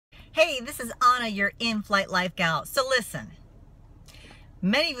Hey, this is Anna, your in-flight life gal. So listen,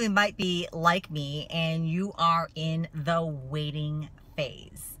 many of you might be like me and you are in the waiting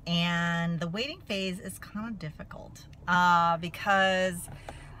phase. And the waiting phase is kind of difficult because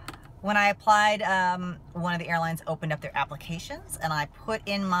when I applied, one of the airlines opened up their applications and I put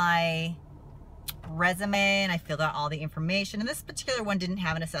in my resume and I filled out all the information, and this particular one didn't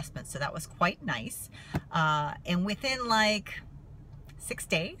have an assessment, so that was quite nice. And within like 6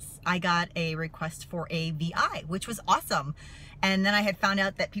 days, I got a request for a VI, which was awesome. And then I had found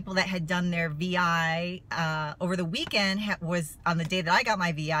out that people that had done their VI over the weekend was on the day that I got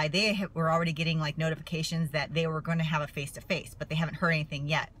my VI, they were already getting like notifications that they were going to have a face-to-face, but they haven't heard anything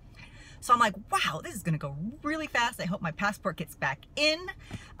yet. So I'm like, wow, this is going to go really fast. I hope my passport gets back in,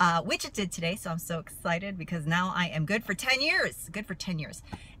 which it did today. So I'm so excited because now I am good for 10 years, good for 10 years.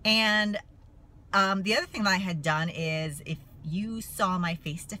 And the other thing that I had done is, if you saw my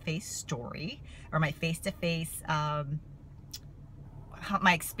face-to-face story or my face-to-face, my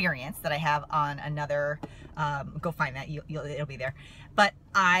experience that I have on another, go find that, it'll be there. But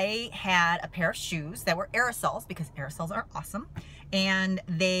I had a pair of shoes that were aerosols, because aerosols are awesome, and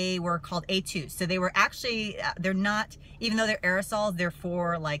they were called A2s. So they were actually, they're not, even though they're aerosols, they're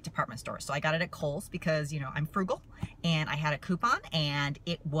for like department stores. So I got it at Kohl's because, you know, I'm frugal, and I had a coupon and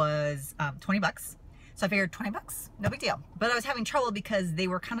it was 20 bucks. So I figured 20 bucks, no big deal. But I was having trouble because they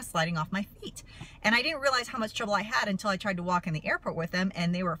were kind of sliding off my feet. And I didn't realize how much trouble I had until I tried to walk in the airport with them,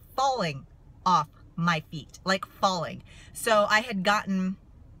 and they were falling off my feet, like falling. So I had gotten,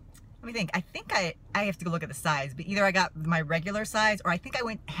 let me think, I think I have to go look at the size, but either I got my regular size or I think I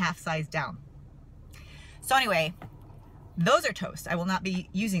went half size down. So anyway, those are toast. I will not be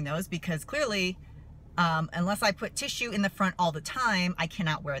using those because clearly, unless I put tissue in the front all the time, I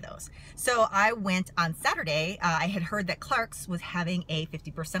cannot wear those. So I went on Saturday. I had heard that Clark's was having a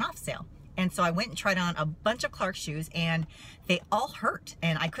 50% off sale. And so I went and tried on a bunch of Clark's shoes, and they all hurt.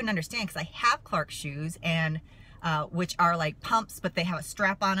 And I couldn't understand because I have Clark's shoes, and which are like pumps, but they have a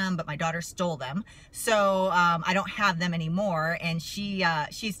strap on them, but my daughter stole them. So I don't have them anymore, and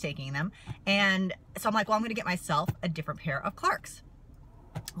she's taking them. And so I'm like, well, I'm gonna get myself a different pair of Clark's.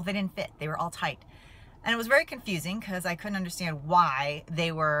 Well, they didn't fit. They were all tight. And it was very confusing because I couldn't understand why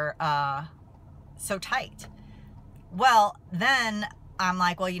they were so tight. Well, then I'm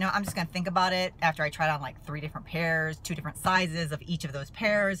like, well, you know, I'm just going to think about it after I tried on like 3 different pairs, 2 different sizes of each of those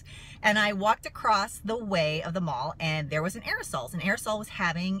pairs. And I walked across the way of the mall, and there was an Aerosols. And Aerosol was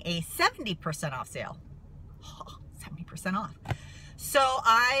having a 70% off sale. Oh, 70% off. So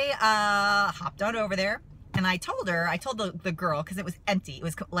I hopped on over there, and I told the girl, because it was empty. It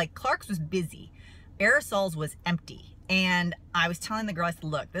was like Clark's was busy. Aerosols was empty. And I was telling the girl, I said,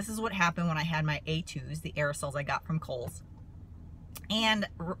 look, this is what happened when I had my A2s, the aerosols I got from Kohl's. And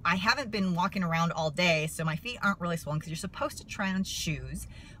I haven't been walking around all day, so my feet aren't really swollen, because you're supposed to try on shoes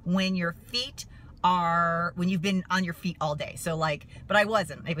when your feet are, when you've been on your feet all day. So like, but I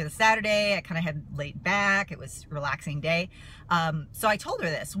wasn't. It was a Saturday. I kind of had laid back. It was a relaxing day. So I told her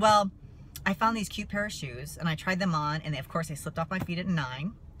this. Well, I found these cute pair of shoes, and I tried them on, and of course they slipped off my feet at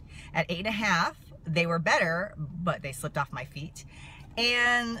 9. At 8.5, they were better, but they slipped off my feet.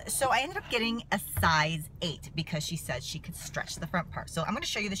 And so I ended up getting a size 8 because she said she could stretch the front part. So I'm going to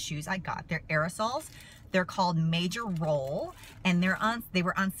show you the shoes I got. They're aerosols. They're called Major Roll, and they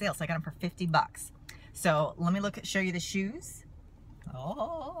were on sale, so I got them for 50 bucks. So let me show you the shoes.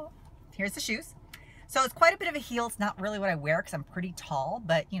 Oh, here's the shoes. So it's quite a bit of a heel. It's not really what I wear because I'm pretty tall,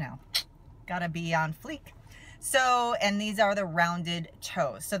 but you know, gotta be on fleek. So, and these are the rounded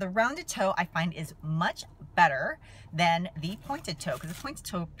toes. So the rounded toe I find is much better than the pointed toe, because the pointed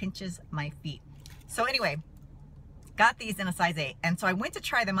toe pinches my feet. So anyway, got these in a size 8. And so I went to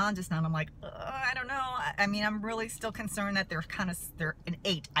try them on just now, and I'm like, I don't know. I mean, I'm really still concerned that they're an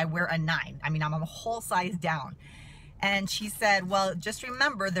 8. I wear a 9. I mean, I'm a whole size down. And she said, well, just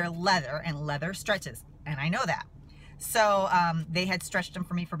remember they're leather, and leather stretches. And I know that. So they had stretched them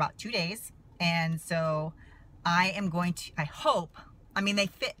for me for about 2 days. And so I am going to, I hope, I mean, they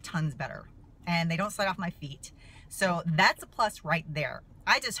fit tons better and they don't slide off my feet. So that's a plus right there.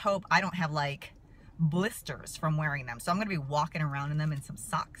 I just hope I don't have like blisters from wearing them. So I'm going to be walking around in them in some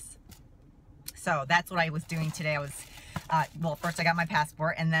socks. So that's what I was doing today. I was, well, first I got my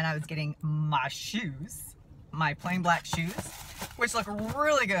passport, and then I was getting my shoes, my plain black shoes, which look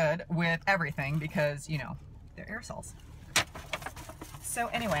really good with everything because, you know, they're aerosols. So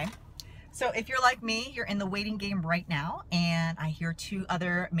anyway, so if you're like me, you're in the waiting game right now, and I hear 2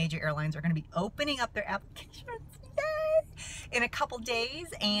 other major airlines are going to be opening up their applications, yay, in a couple days,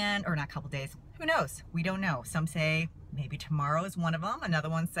 or not a couple days, who knows? We don't know. Some say maybe tomorrow is one of them. Another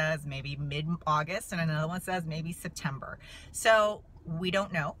one says maybe mid-August, and another one says maybe September. So we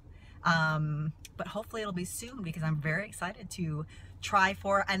don't know, but hopefully it'll be soon, because I'm very excited to try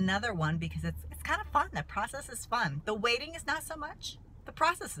for another one, because it's kind of fun. The process is fun. The waiting is not so much. The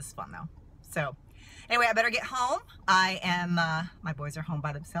process is fun though. So anyway, I better get home. My boys are home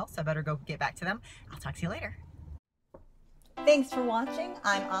by themselves, so I better go get back to them. I'll talk to you later. Thanks for watching.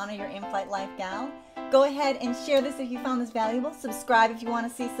 I'm Anna, your in-flight life gal. Go ahead and share this if you found this valuable. Subscribe if you want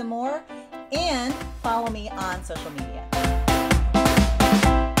to see some more, and follow me on social media.